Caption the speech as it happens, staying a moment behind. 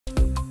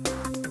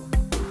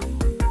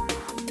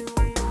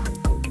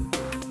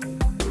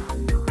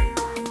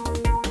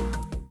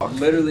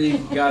literally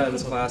got out of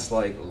this class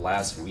like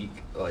last week,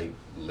 like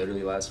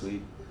literally last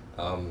week.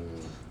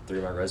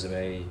 Through my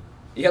resume.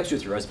 He helps you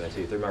with your resume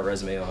too. Through my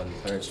resume on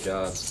clearance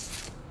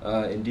jobs.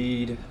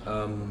 Indeed,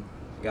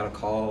 got a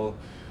call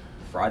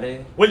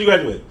Friday. When did you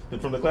graduate?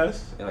 From the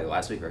class? Yeah, like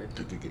last week, right?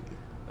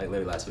 Like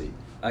literally last week.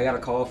 I got a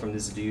call from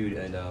this dude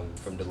and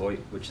from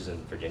Deloitte, which is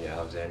in Virginia,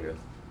 Alexandria,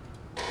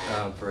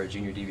 for a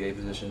junior DBA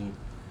position.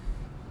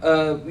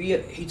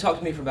 He talked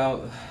to me for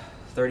about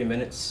 30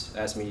 minutes,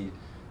 asked me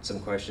some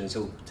questions.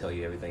 He'll tell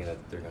you everything that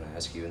they're gonna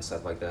ask you and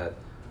stuff like that.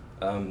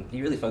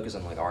 He really focused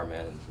on like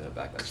RMAN and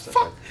backup stuff.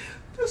 Fuck,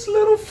 this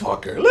little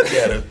fucker. Look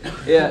at him.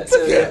 Yeah.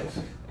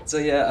 So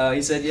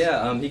he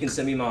said he can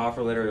send me my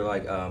offer letter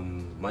like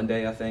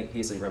Monday, I think. He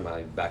has to run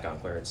my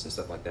background clearance and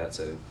stuff like that,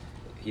 so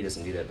he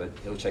doesn't do that, but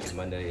he'll check it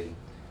Monday and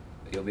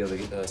he'll be able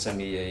to send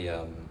me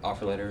a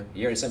offer letter.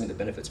 He already sent me the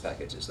benefits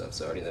package and stuff,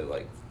 so I already know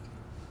like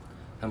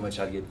how much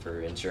I'd get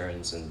for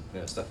insurance and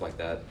stuff like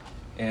that.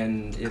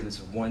 And it was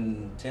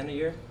 $110 a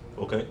year.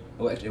 Okay.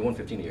 Oh, actually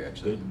 $115 a year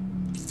actually.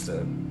 Good.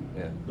 So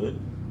yeah. Good.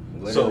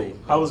 Literally, so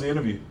how was the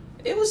interview?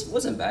 It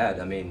wasn't bad.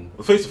 I mean,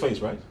 face to face,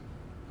 right?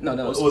 No,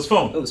 it was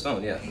phone. It was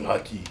phone, yeah.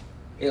 Lucky.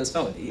 It was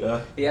phone.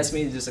 He asked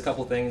me just a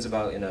couple things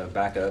about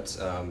backups,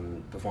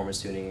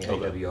 performance tuning,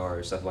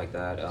 AWR, stuff like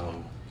that.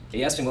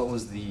 He asked me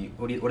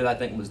what did I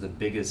think was the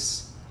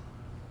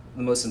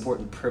most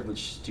important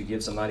privilege to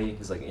give somebody?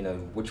 He's like,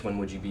 which one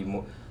would you be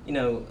more, a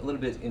little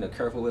bit,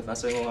 careful with? And I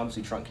say, well,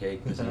 obviously trunk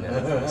cake, because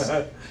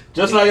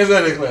just like I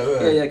said in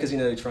class. Yeah,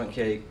 because trunk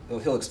cake. Well,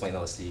 he'll explain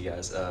all this to you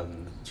guys.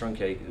 Trunk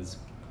cake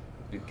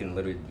it can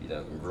literally,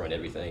 ruin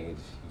everything if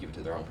you give it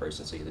to the wrong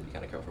person. So you have to be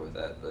kind of careful with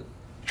that. But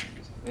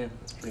yeah,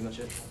 that's pretty much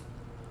it.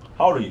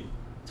 How old are you?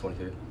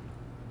 23.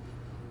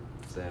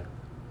 So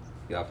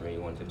he offered me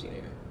 $115 a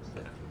year.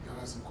 So. Can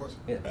I ask some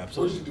questions? Yeah,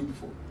 absolutely. What did you do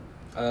before?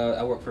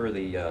 I worked for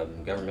the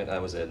government. I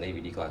was a Navy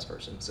D-class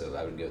person, so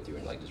I would go through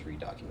and just read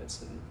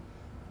documents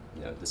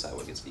and decide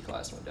what gets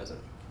D-class and what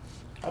doesn't.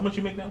 How much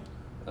you make now?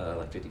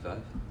 Like 55.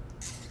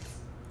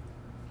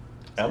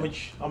 How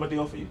much they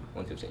offer you?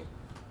 115.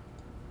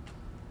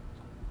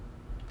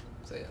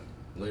 So yeah,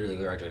 literally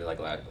graduated like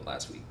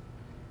last week.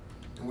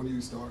 And when do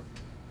you start?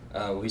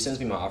 Well, he sends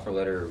me my offer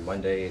letter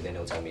Monday, and then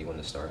he'll tell me when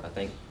to start. I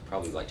think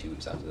probably like 2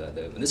 weeks after that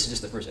though. And this is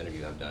just the first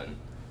interview I've done.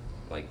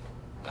 Like.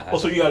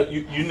 So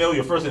you know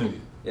your first interview?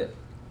 Yeah.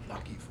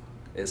 Lucky.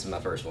 It's my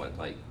first one,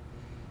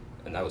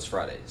 and that was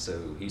Friday.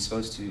 So he's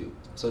supposed to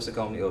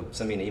call me, or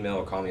send me an email,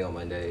 or call me on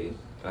Monday.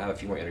 I have a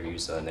few more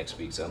interviews next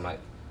week, so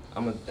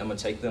I'm gonna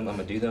take them, I'm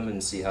gonna do them,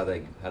 and see how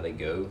they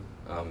go,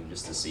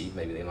 just to see.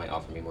 Maybe they might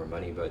offer me more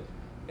money, but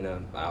I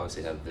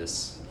obviously have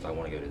this if I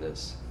want to go to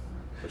this,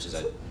 which is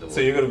at Deloitte. So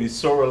you're gonna be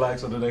so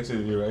relaxed on the next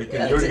interview, right?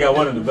 Because you already got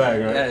one in the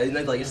bag, right? Yeah,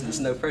 it's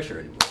no pressure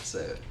anymore.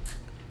 So.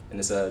 And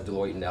it's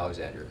Deloitte in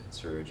Alexandria. It's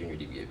for a junior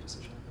DBA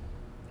position.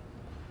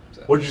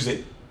 So. What did you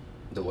say?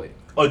 Deloitte.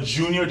 A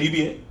junior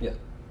DBA? Yeah.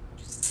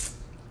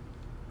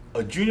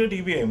 A junior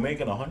DBA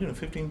making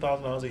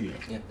 $115,000 a year.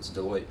 Yeah, it's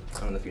Deloitte.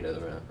 I don't know if you know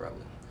them or not,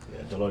 probably.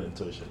 Yeah, Deloitte and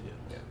Tosha,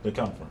 yeah. The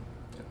accounting firm.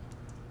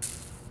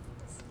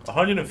 Yeah.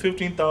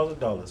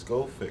 $115,000.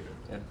 Go figure.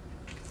 Yeah.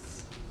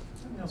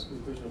 Let me ask you a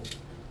question.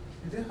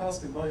 Did they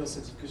ask about your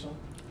certification?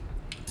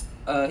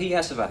 He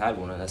asked if I had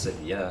one, and I said,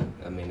 yeah.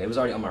 I mean, it was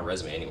already on my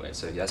resume anyway,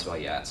 so that's why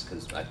he asked,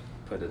 because I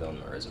put it on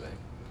my resume.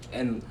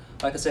 And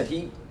like I said,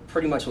 he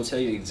pretty much will tell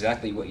you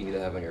exactly what you need to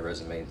have on your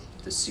resume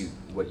to suit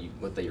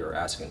what they are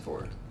asking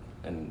for.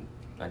 And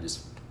I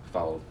just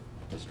followed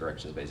his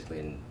directions, basically,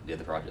 and did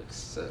the projects,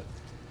 so.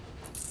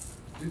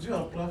 Did you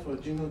apply for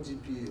junior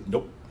DBA?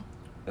 Nope.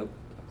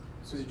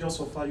 So they just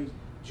offer you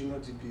junior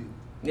DBA?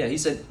 Yeah, he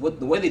said,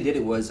 the way they did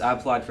it was, I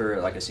applied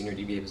for like a senior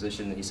DBA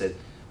position, and he said,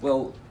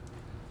 well,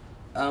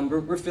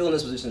 we're filling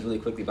those positions really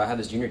quickly, but I have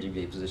this junior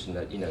DBA position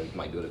that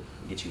might be able to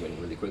get you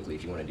in really quickly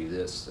if you want to do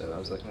this. So I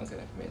was like, okay,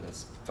 man,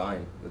 that's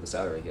fine with the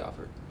salary he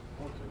offered.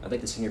 Okay. I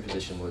think the senior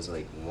position was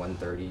like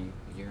 $130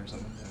 a year or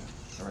something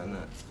like that, around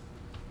that.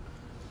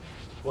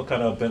 What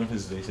kind of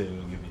benefits did they say they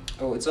will give you?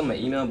 Oh, it's on my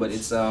email, but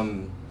it's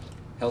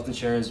health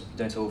insurance,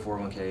 dental,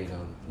 401k,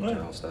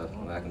 general stuff.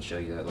 I can show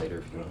you that later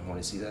if you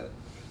want to see that.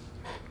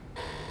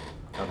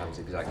 I don't have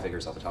the exact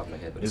figures off the top of my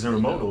head, but is it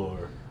remote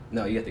or?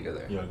 No, you have to go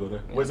there. You gotta go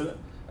there. Yeah. Where's it at?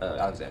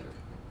 Alexandria.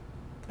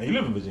 And you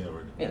live in Virginia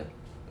already? Yeah,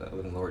 I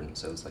live in Lorton,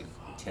 so it's like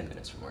 10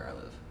 minutes from where I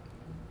live.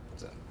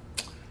 So.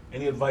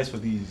 Any advice for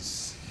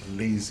these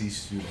lazy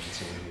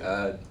students over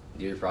here?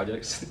 Do your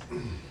projects.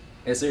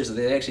 Yeah, seriously,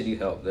 they actually do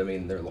help. I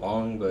mean, they're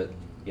long, but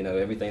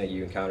everything that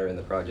you encounter in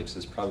the projects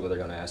is probably what they're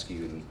going to ask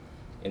you.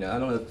 And I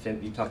don't know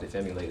if you talked to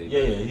Femi lately.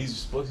 Yeah, he's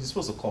supposed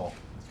to call.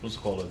 He's supposed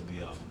to call it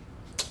the.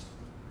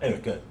 Anyway,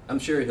 good. I'm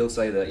sure he'll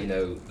say that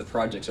the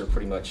projects are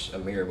pretty much a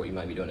mirror of what you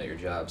might be doing at your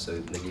job, so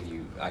they give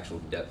you actual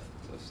depth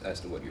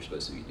as to what you're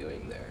supposed to be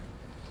doing there.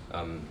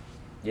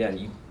 Yeah,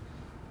 and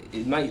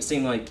it might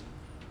seem like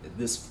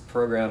this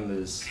program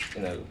is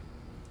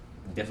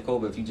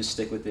difficult, but if you just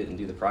stick with it and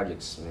do the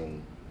projects, I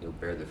mean, you'll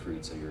bear the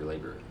fruits of your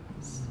labor.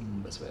 That's the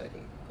best way I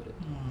can put it.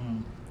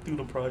 Do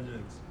the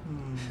projects.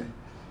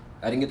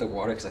 I didn't get the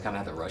water because I kind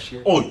of had to rush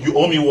here. Oh, you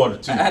owe me water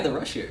too. I had to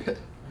rush here.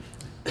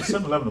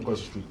 7-Eleven across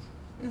the street.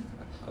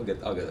 I'll go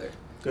there.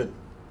 Good.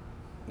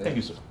 Yeah. Thank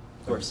you, sir.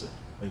 Of course. Thank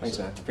you, Thanks,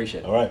 sir. man.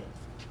 Appreciate it. All right.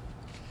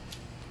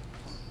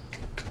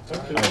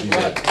 Thank you. I'll be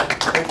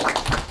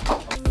back.